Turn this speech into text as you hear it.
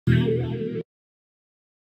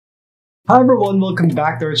Hi everyone, welcome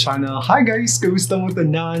back to our channel. Hi guys, kamusta mo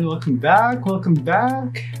tanan? Welcome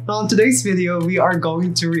back. Now in today's video, we are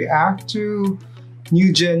going to react to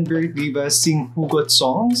new gen Birit Divas sing Hugot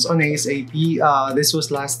songs on ASAP. This was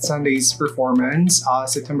last Sunday's performance,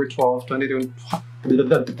 September 12, 2020.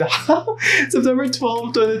 September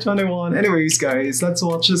 12, 2021. Anyways guys, let's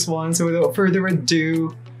watch this one. So without further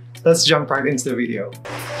ado, let's jump right into the video.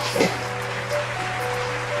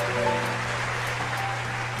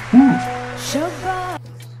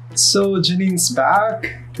 So Janine's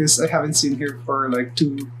back because I haven't seen her for like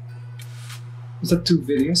two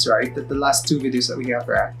videos, right? The last two videos that we have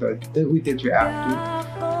reacted, that we did react to.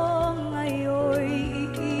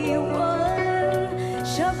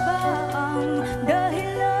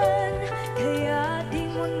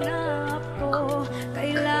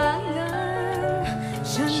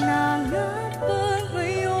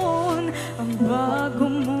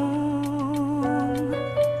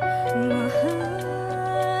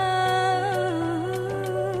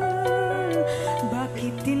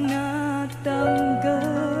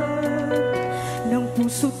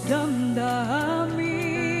 Puso't damdamin,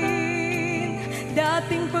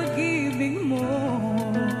 dating pag-ibig mo,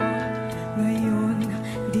 ngayon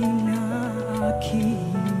di na akin.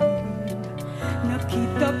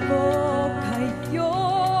 Nakita ko kayo,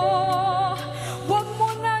 wag mo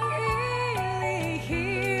nang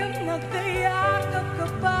ilihim, nagkayakap ka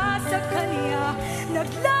pa sa kanya,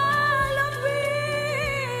 naglalambing.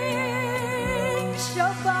 Siya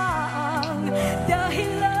ba ang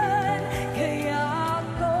dahilan?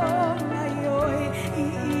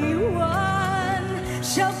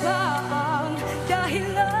 Siya ba ang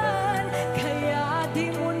dahilan kaya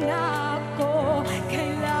di mo na ako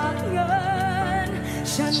kailangan?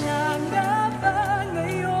 Siya na nga ba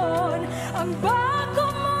ngayon ang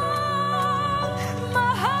bago mong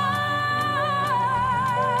mahal?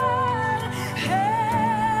 Hey,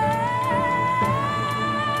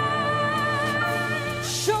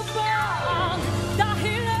 siya ba ang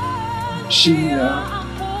dahilan Sheena.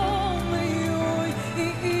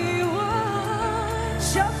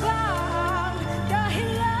 Siya ba ang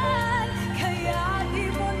dahilan kaya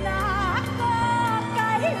di mo na ako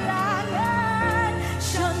kailangan?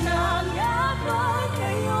 Siya na nga ba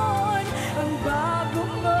ngayon ang bago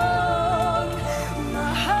mong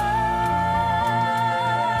mahal?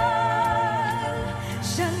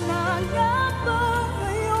 Siya na nga ba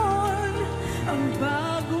ngayon ang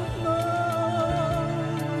bago mong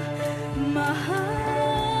mahal?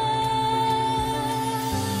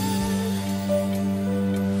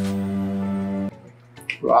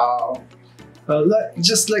 Wow.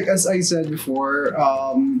 Just like as I said before,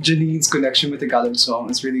 Janine's connection with the Tagalog song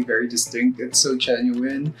is really very distinct. It's so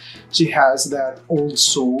genuine. She has that old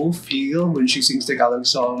soul feel when she sings Tagalog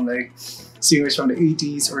song, like singers from the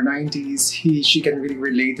 80s or 90s. She can really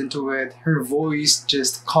relate into it. Her voice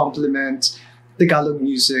just complements Tagalog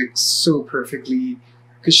music so perfectly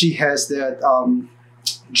because she has that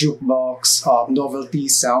jukebox novelty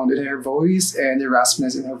sound in her voice, and the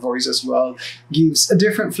raspiness in her voice as well gives a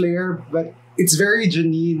different flair, but it's very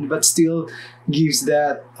Janine, but still gives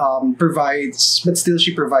that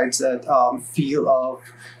she provides that feel of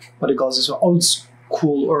what it calls this old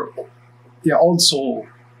school or old soul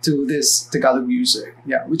to this Tagalog music,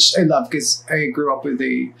 which I love because I grew up with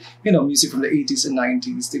music from the 80s and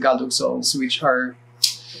 90s, Tagalog songs, which are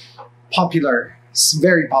popular,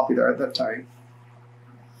 very popular at that time.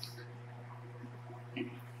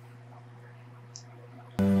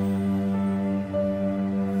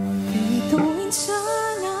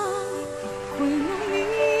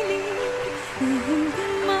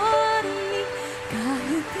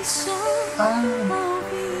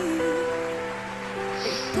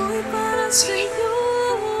 Ito'y para sa'yo.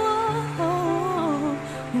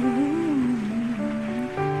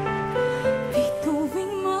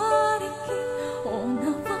 Bituing marikit o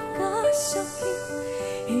napakasakit,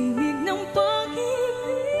 himig ng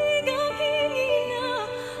pag-ibig aking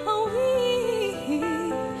inaawit.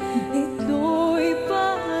 Ito'y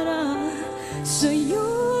para sa'yo.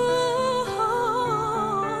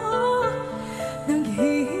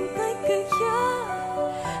 Naghihintay kaya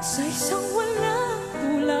sa isang walang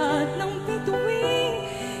tulad ng bituin,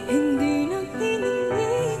 hindi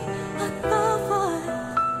nagniningning at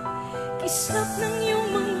bawat kislap ng iyong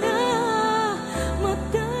mga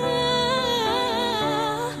mata.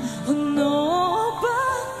 Ano,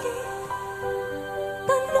 bakit?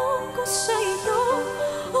 Tanong ko sa iyo,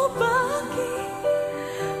 o bakit?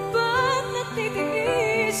 Ba't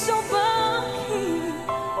natitiis, o bakit?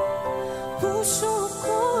 Puso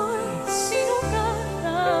ko'y sinugatan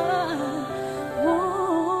mo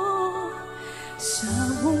sa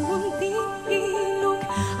buong munting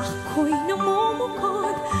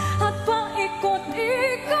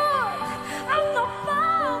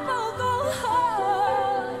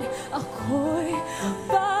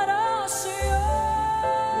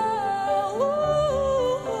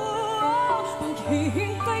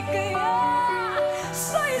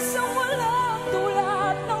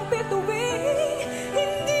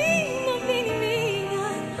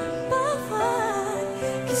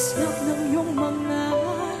islap ng iyong mga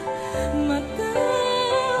mata.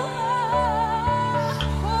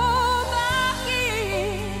 Oh,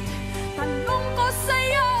 bakit? Tanong ko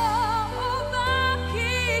sa'yo, oh,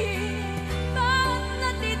 bakit? Bakit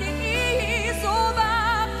natitiis? Oh,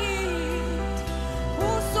 bakit?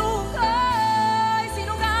 Puso ko'y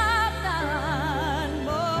sinugatan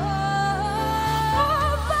mo.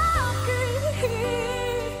 Oh, bakit?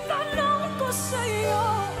 Tanong ko sa'yo,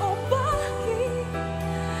 oh, bakit?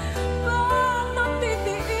 Bakit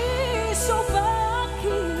natitiis? Oh,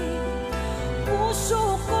 bakit?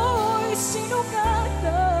 Puso ko'y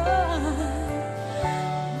sinugatan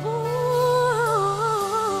mo.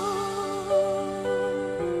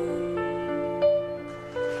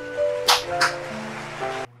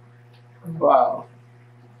 Wow.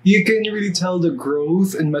 You can really tell the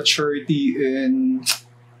growth and maturity in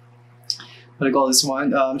what I call this one,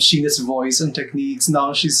 Sheena's voice and techniques.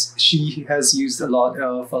 Now she has used a lot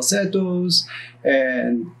of falsettos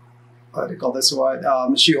and what do you call this one?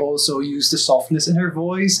 She also used the softness in her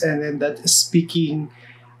voice, and then that speaking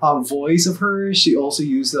voice of hers. She also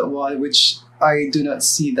used that one, which I do not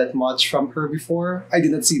see that much from her before. I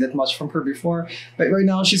did not see that much from her before, but right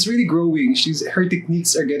now she's really growing. Her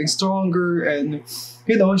techniques are getting stronger, and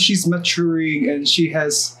you know she's maturing, and she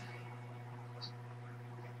has.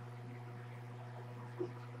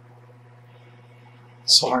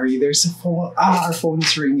 Sorry, there's a phone. Our phone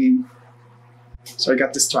is ringing. So I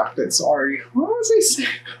got distracted. Sorry. What was I saying?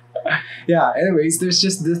 Yeah. Anyways, there's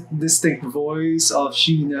just this distinct voice of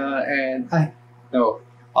Sheena, and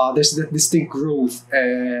there's the distinct growth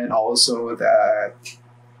and also that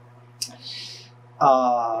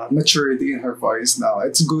maturity in her voice now.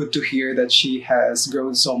 It's good to hear that she has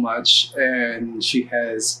grown so much and she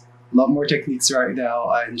has a lot more techniques right now,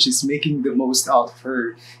 and she's making the most out of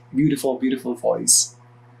her beautiful, beautiful voice.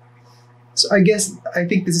 So I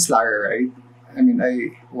think this is Lara, right? I mean,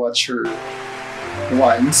 I watched her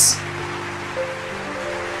once.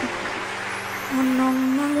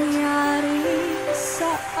 Anong nangyari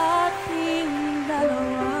sa ating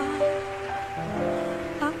dalawa?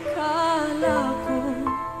 Akala ko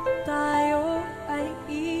tayo ay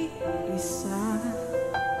iisa.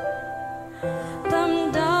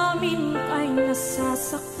 Damdamin ay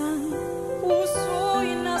nasasaktan,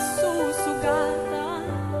 puso'y nasusugatan.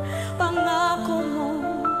 Pangako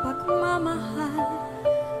mong pagmamahal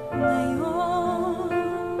ngayon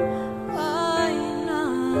ay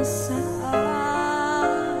nasaan?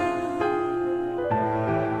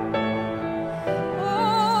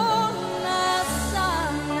 Oh,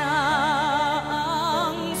 nasaan na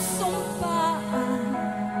ang sumpaan?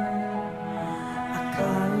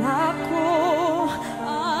 Akala ko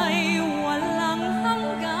ay walang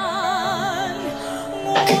hanggan,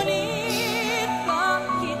 ngunit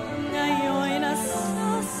bakit ngayon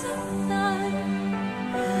nasasaktan?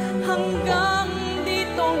 Hanggang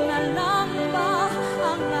dito na lang ba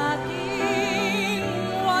ang ating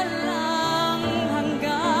walang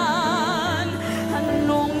hanggan?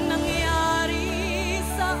 Anong nangyari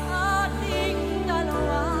sa ating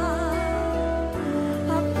dalawa?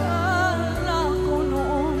 Akala ko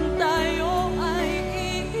noon tayo ay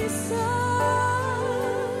iisa.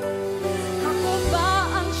 Ako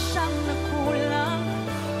ba ang siyang nagkulang,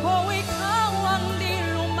 o ikaw ang di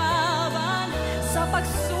lumaban sa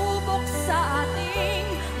pagsubok sa ating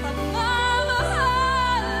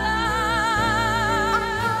pagmamahalan?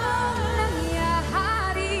 Anong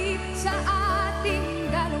nangyari sa ating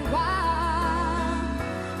dalawa?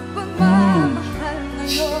 Pagmamahal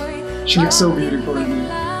ngayon She looks so beautiful.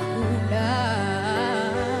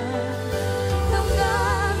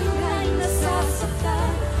 damdamin ay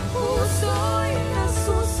nasasaktan, puso'y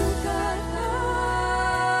nasusugatan.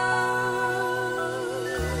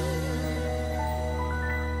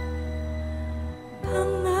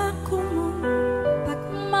 Pangako mong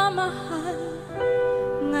pagmamahal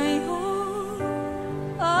ngayon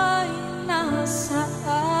ay nasaan?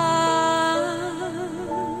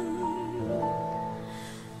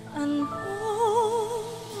 Anong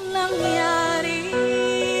nangyari?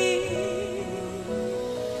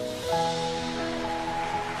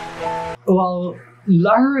 Well,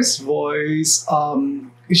 Lara's voice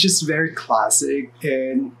is just very classic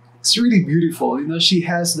and it's really beautiful. You know, she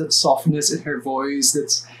has that softness in her voice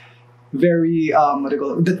that's very what do you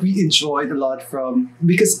call it, that we enjoyed a lot from,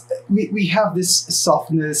 because we have this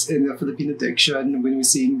softness in the Filipino diction when we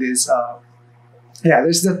sing this.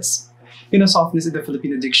 There's that softness in the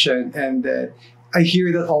Filipino diction, and that I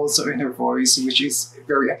hear that also in her voice, which is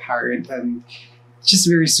very apparent and just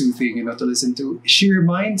very soothing, to listen to. She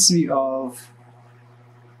reminds me of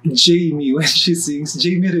Jamie when she sings.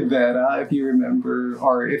 Jamie Rivera, if you remember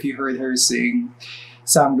or if you heard her sang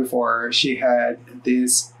before, she had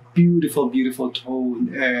this beautiful, beautiful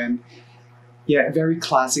tone and yeah, very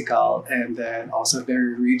classical and then also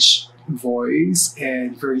very rich voice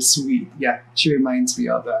and very sweet. Yeah, she reminds me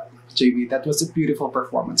of Jamie. That was a beautiful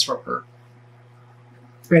performance from her.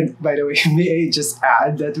 And by the way, may I just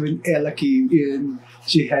add that when Ella came in,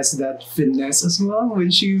 she has that finesse as well. When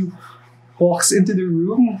she walks into the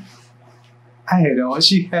room, I don't know,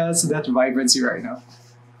 she has that vibrancy right now.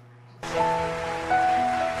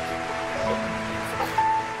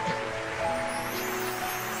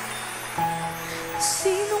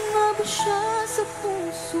 Sino nga ba siya sa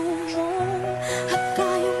puso mo? At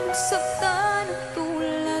kayang magsaktan ng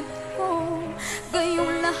tulad ko.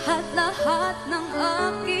 Gayong lahat-lahat ng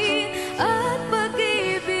akin at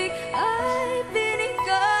pag-ibig ay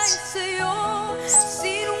binigay sa'yo.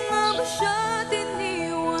 Sino nga ba siya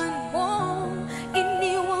tiniwan mo?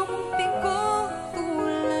 Iniwan mong bigo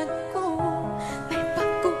tulad ko. May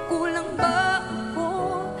pagkukulang ba ako?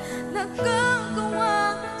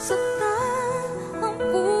 Nagagawa saktan ang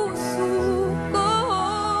puso ko.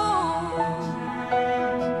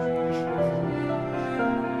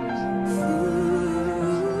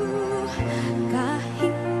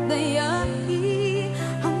 Kahit dayain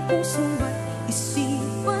ang puso at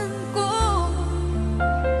isipan ko,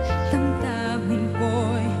 damdamin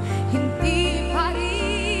ko'y hindi pa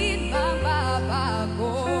rin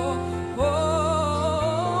mababago.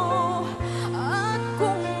 At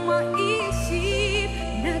kung maisip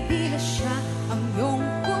na di na siya ang iyong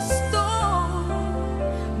gusto,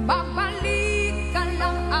 babalik ka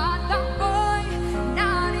lang at ako'y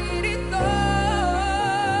naririto.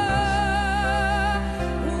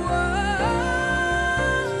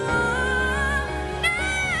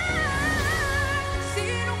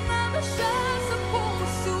 Sino nga ba siya sa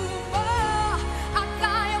puso mo? At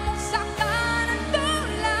kaya mong saktan ang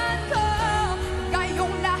tulad ko.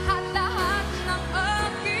 Gayong lahat-lahat ng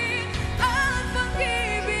akin at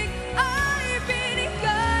pag-ibig ay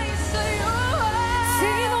binigay sa'yo.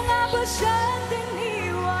 Sino nga ba siya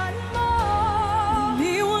tiniwan mo?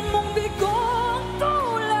 Iniwan mong bigo ang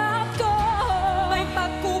tulad ko. May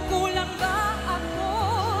pagkukulang ba ako?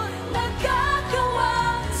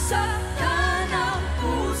 Nagagawang saktan ang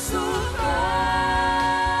puso ko.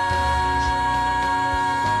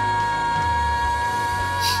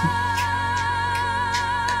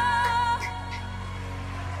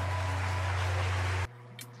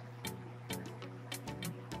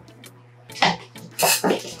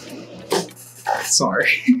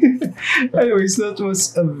 Sorry. Anyways, that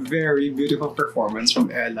was a very beautiful performance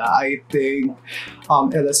from Ella. I think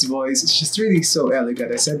Ella's voice is just really so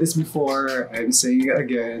elegant. I said this before, I'm saying it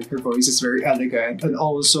again. Her voice is very elegant. And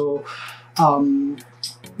also,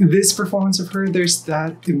 this performance of her, there's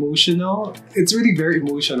that emotional. It's really very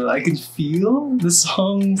emotional. I can feel the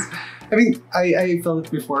songs. I mean, I felt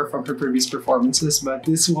it before from her previous performances, but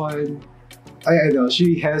this one, I know,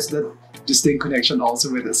 she has that distinct connection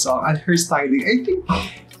also with the song and her styling. I think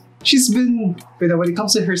she's been, when it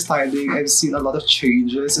comes to her styling, I've seen a lot of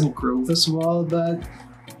changes and growth as well, but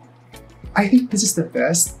I think this is the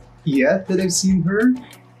best yet that I've seen her.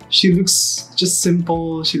 She looks just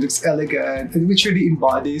simple, she looks elegant, and which really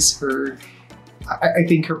embodies her, I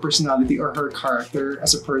think her personality or her character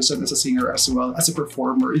as a person, as a singer as well, as a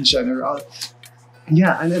performer in general.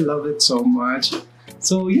 Yeah, and I love it so much.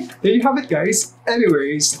 So yeah, there you have it, guys.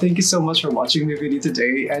 Anyways, thank you so much for watching my video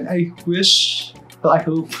today, and I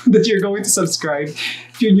hope that you're going to subscribe.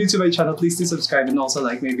 If you're new to my channel, please do subscribe and also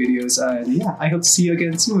like my videos. And yeah, I hope to see you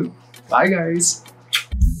again soon. Bye, guys.